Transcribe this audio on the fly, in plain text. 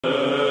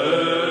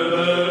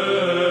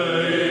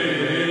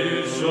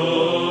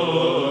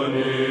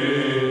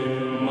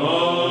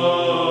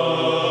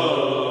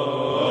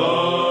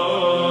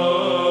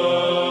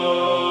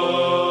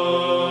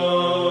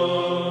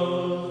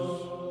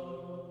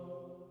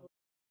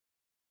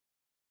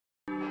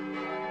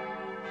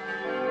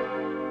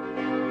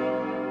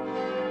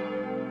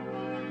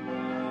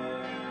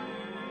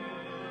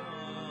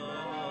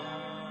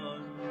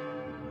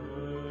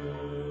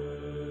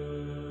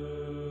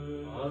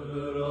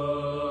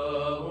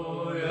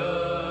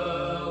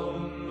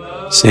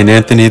Saint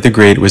Anthony the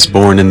Great was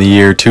born in the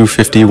year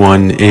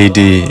 251 AD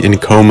in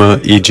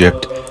Coma,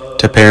 Egypt,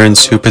 to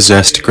parents who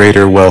possessed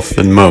greater wealth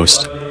than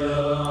most.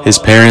 His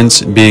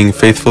parents, being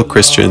faithful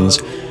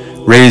Christians,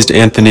 raised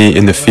Anthony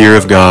in the fear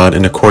of God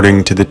and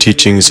according to the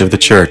teachings of the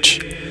Church.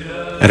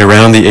 At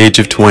around the age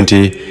of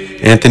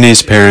 20,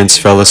 Anthony's parents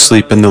fell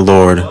asleep in the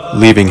Lord,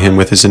 leaving him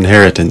with his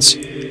inheritance.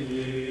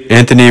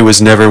 Anthony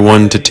was never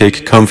one to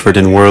take comfort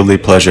in worldly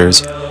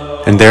pleasures,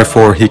 and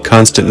therefore he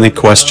constantly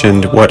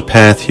questioned what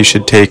path he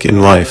should take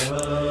in life.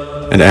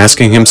 And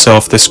asking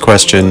himself this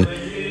question,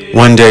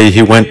 one day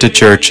he went to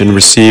church and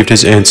received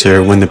his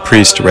answer when the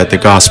priest read the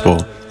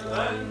Gospel.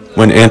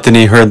 When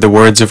Anthony heard the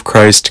words of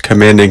Christ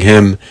commanding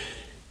him,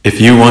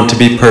 "If you want to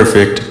be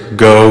perfect,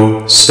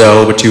 go,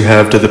 sell what you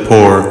have to the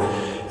poor,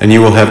 and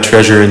you will have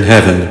treasure in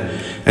heaven,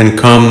 and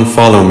come,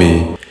 follow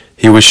me,"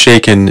 he was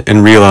shaken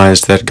and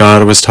realized that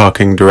God was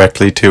talking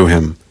directly to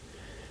him.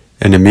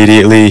 And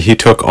immediately he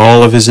took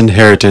all of his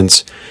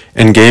inheritance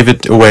and gave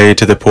it away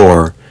to the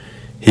poor.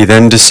 He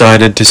then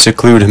decided to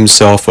seclude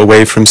himself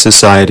away from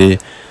society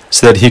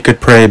so that he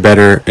could pray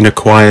better in a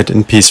quiet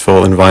and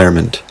peaceful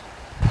environment.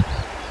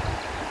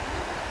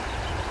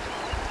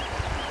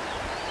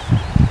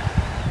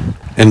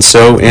 And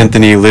so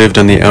Anthony lived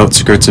on the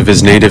outskirts of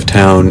his native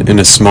town in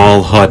a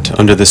small hut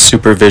under the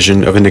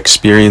supervision of an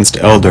experienced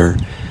elder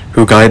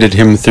who guided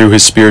him through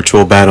his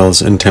spiritual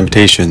battles and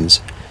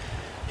temptations.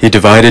 He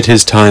divided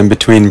his time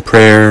between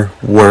prayer,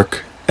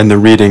 work, and the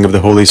reading of the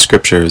Holy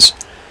Scriptures.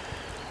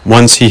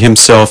 Once he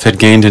himself had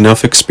gained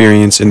enough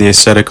experience in the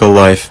ascetical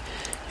life,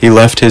 he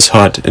left his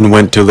hut and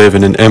went to live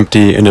in an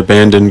empty and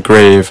abandoned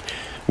grave,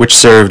 which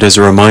served as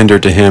a reminder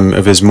to him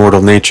of his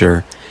mortal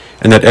nature,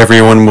 and that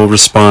everyone will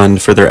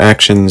respond for their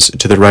actions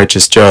to the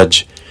righteous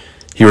judge.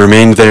 He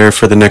remained there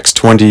for the next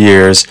 20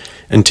 years,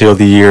 until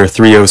the year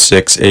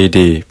 306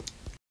 AD.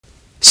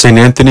 Saint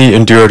Anthony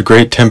endured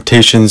great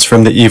temptations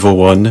from the evil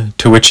one,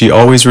 to which he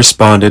always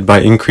responded by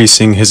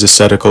increasing his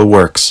ascetical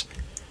works.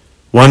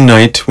 One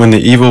night, when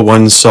the evil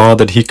one saw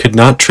that he could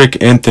not trick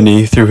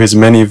Anthony through his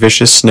many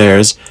vicious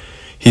snares,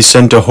 he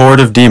sent a horde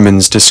of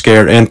demons to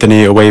scare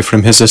Anthony away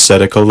from his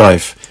ascetical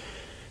life.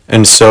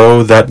 And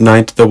so, that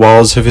night the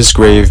walls of his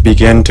grave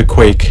began to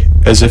quake,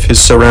 as if his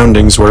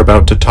surroundings were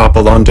about to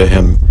topple onto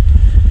him.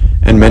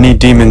 And many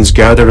demons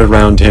gathered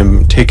around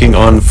him, taking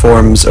on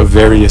forms of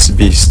various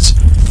beasts.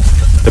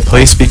 The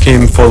place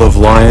became full of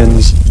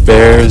lions,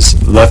 bears,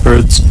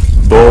 leopards,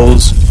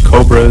 bulls,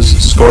 cobras,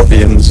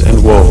 scorpions,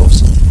 and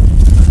wolves,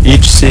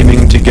 each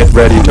seeming to get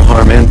ready to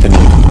harm Anthony.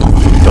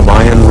 The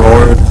lion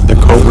roared, the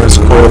cobras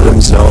coiled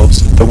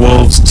themselves, the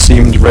wolves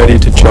seemed ready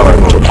to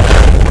charge.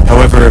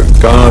 However,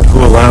 God,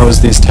 who allows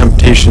these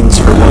temptations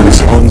for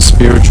one's own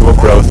spiritual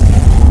growth,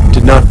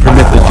 did not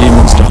permit the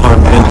demons to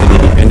harm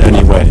Anthony in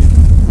any way.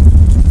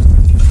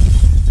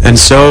 And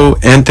so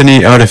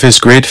Anthony, out of his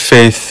great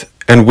faith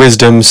and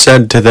wisdom,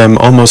 said to them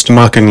almost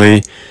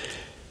mockingly,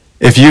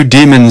 "If you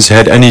demons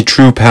had any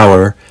true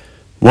power,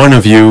 one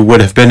of you would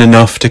have been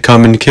enough to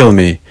come and kill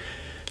me.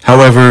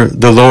 However,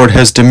 the Lord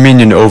has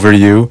dominion over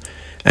you,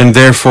 and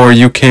therefore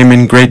you came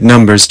in great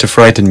numbers to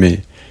frighten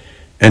me.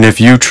 And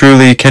if you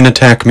truly can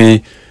attack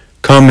me,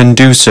 come and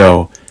do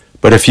so,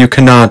 but if you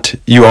cannot,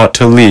 you ought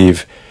to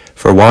leave,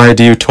 for why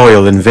do you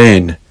toil in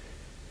vain?"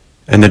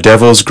 And the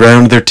devils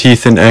ground their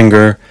teeth in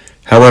anger.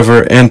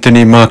 However,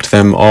 Anthony mocked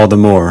them all the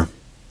more.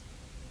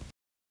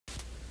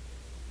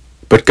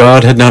 But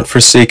God had not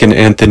forsaken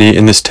Anthony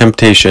in this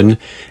temptation,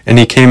 and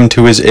he came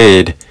to his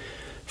aid.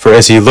 For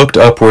as he looked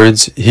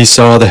upwards, he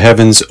saw the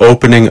heavens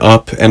opening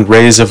up, and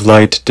rays of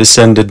light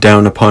descended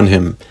down upon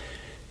him.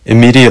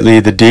 Immediately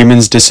the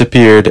demons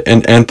disappeared,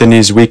 and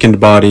Anthony's weakened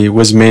body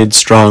was made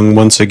strong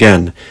once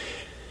again.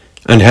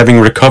 And having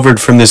recovered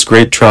from this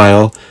great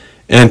trial,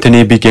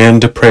 Anthony began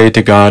to pray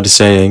to God,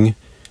 saying,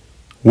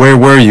 "Where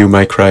were you,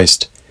 my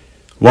Christ?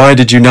 Why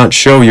did you not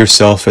show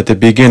yourself at the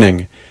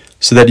beginning,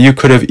 so that you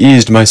could have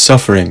eased my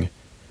suffering?"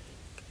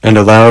 And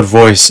a loud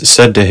voice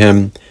said to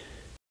him,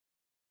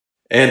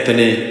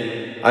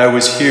 "Anthony, I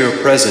was here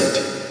present,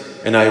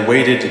 and I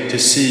waited to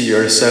see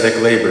your ascetic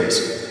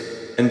labors.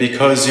 And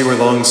because you were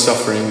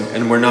long-suffering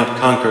and were not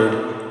conquered,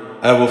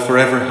 I will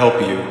forever help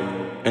you,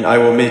 and I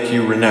will make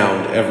you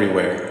renowned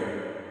everywhere."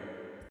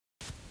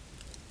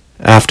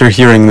 After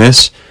hearing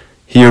this,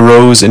 he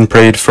arose and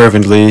prayed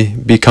fervently,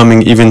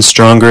 becoming even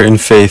stronger in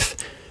faith.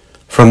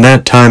 From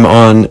that time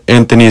on,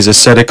 Anthony's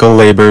ascetical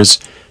labors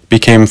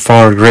became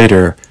far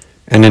greater,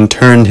 and in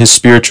turn his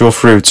spiritual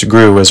fruits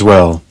grew as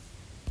well.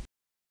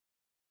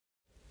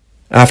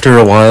 After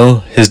a while,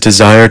 his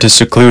desire to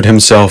seclude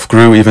himself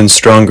grew even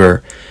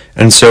stronger,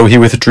 and so he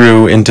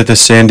withdrew into the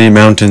sandy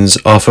mountains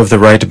off of the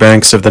right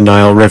banks of the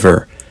Nile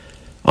River.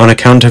 On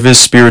account of his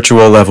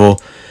spiritual level,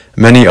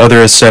 many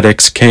other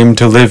ascetics came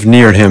to live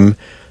near him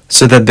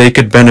so that they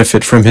could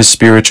benefit from his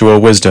spiritual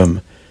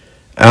wisdom.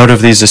 Out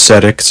of these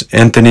ascetics,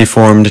 Anthony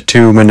formed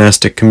 2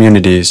 monastic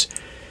communities.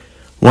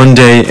 One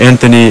day,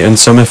 Anthony and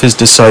some of his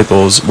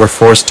disciples were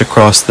forced to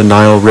cross the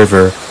Nile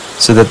River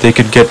so that they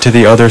could get to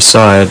the other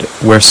side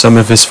where some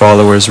of his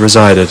followers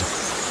resided.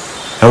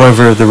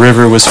 However, the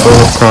river was full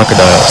of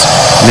crocodiles,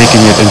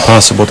 making it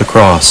impossible to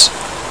cross.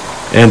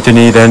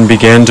 Anthony then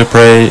began to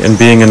pray, and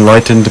being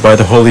enlightened by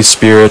the Holy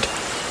Spirit,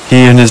 he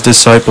and his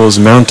disciples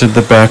mounted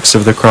the backs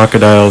of the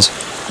crocodiles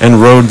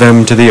and rode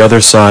them to the other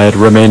side,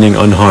 remaining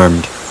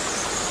unharmed.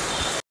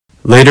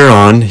 Later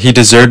on, he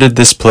deserted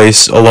this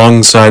place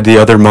alongside the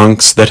other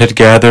monks that had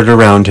gathered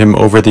around him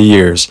over the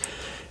years,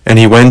 and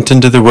he went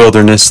into the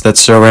wilderness that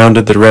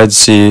surrounded the Red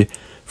Sea,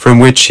 from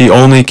which he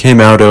only came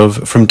out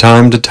of from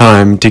time to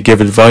time to give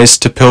advice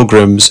to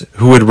pilgrims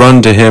who would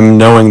run to him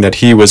knowing that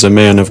he was a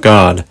man of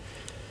God.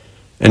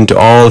 And to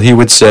all he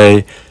would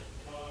say,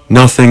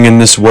 "Nothing in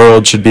this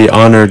world should be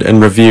honored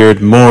and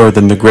revered more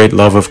than the great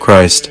love of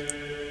Christ."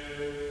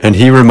 And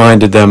he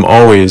reminded them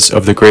always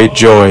of the great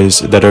joys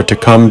that are to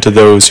come to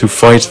those who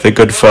fight the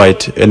good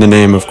fight in the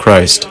name of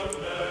Christ.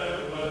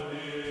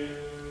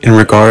 In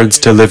regards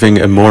to living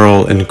a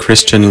moral and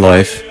Christian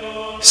life,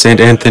 St.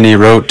 Anthony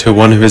wrote to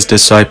one of his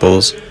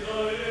disciples,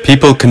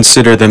 "People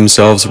consider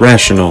themselves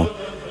rational,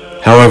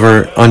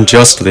 however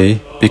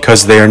unjustly,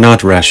 because they are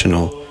not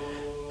rational.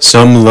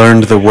 Some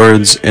learned the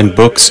words and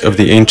books of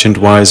the ancient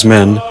wise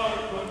men,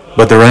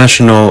 but the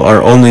rational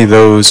are only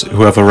those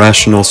who have a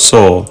rational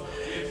soul.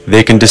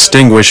 They can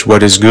distinguish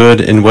what is good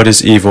and what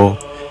is evil.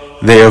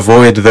 They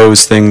avoid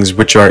those things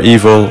which are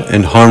evil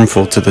and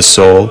harmful to the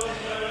soul,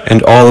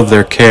 and all of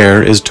their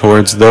care is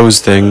towards those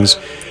things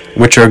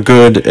which are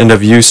good and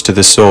of use to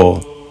the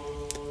soul.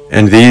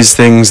 And these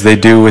things they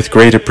do with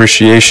great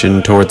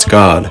appreciation towards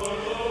God.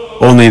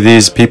 Only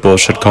these people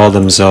should call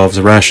themselves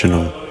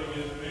rational."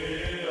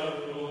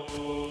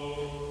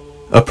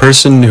 A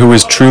person who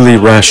is truly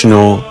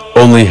rational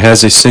only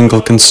has a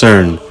single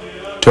concern,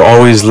 to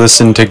always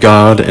listen to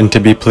God and to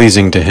be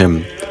pleasing to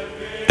Him.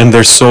 And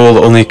their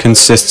soul only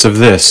consists of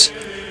this,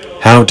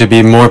 how to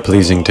be more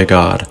pleasing to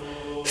God,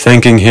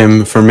 thanking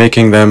Him for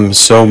making them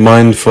so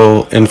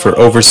mindful and for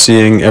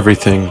overseeing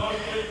everything,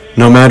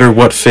 no matter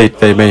what fate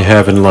they may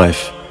have in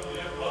life.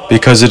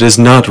 Because it is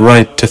not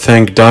right to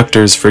thank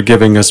doctors for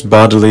giving us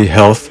bodily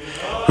health,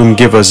 whom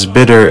give us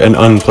bitter and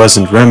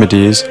unpleasant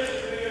remedies,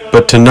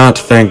 but to not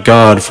thank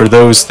God for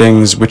those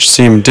things which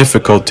seem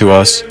difficult to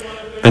us,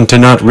 and to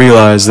not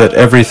realize that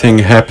everything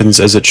happens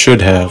as it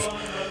should have,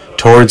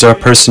 towards our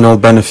personal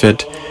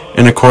benefit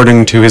and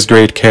according to His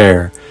great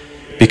care,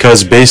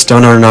 because based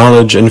on our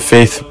knowledge and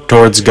faith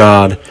towards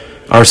God,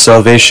 our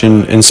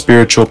salvation and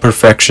spiritual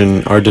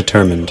perfection are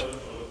determined.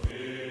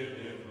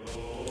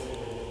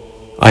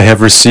 I have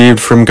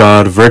received from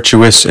God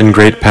virtuous and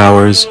great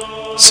powers,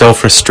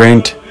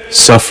 self-restraint,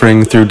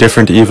 suffering through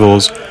different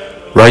evils,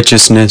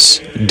 righteousness,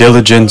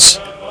 diligence,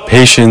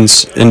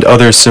 patience, and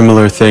other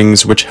similar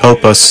things which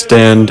help us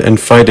stand and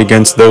fight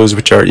against those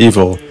which are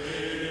evil.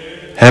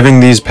 Having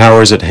these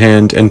powers at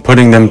hand and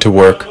putting them to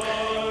work,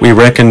 we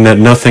reckon that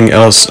nothing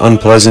else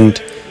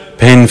unpleasant,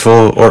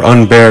 painful, or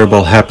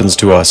unbearable happens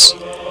to us.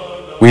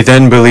 We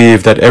then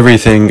believe that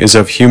everything is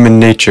of human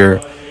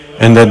nature,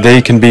 and that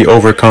they can be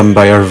overcome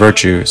by our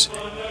virtues.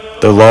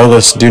 The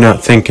lawless do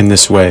not think in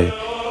this way.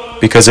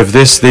 Because of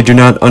this they do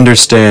not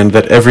understand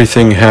that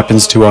everything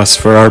happens to us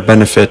for our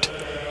benefit,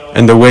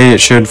 and the way it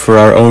should for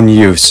our own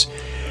use,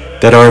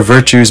 that our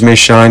virtues may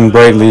shine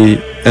brightly,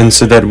 and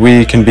so that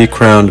we can be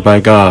crowned by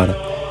God.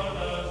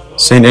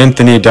 St.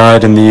 Anthony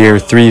died in the year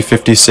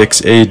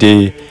 356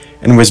 AD,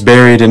 and was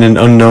buried in an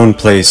unknown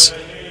place,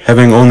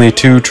 having only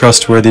 2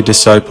 trustworthy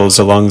disciples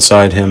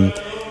alongside him,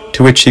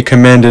 to which he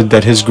commanded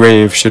that his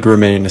grave should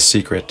remain a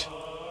secret.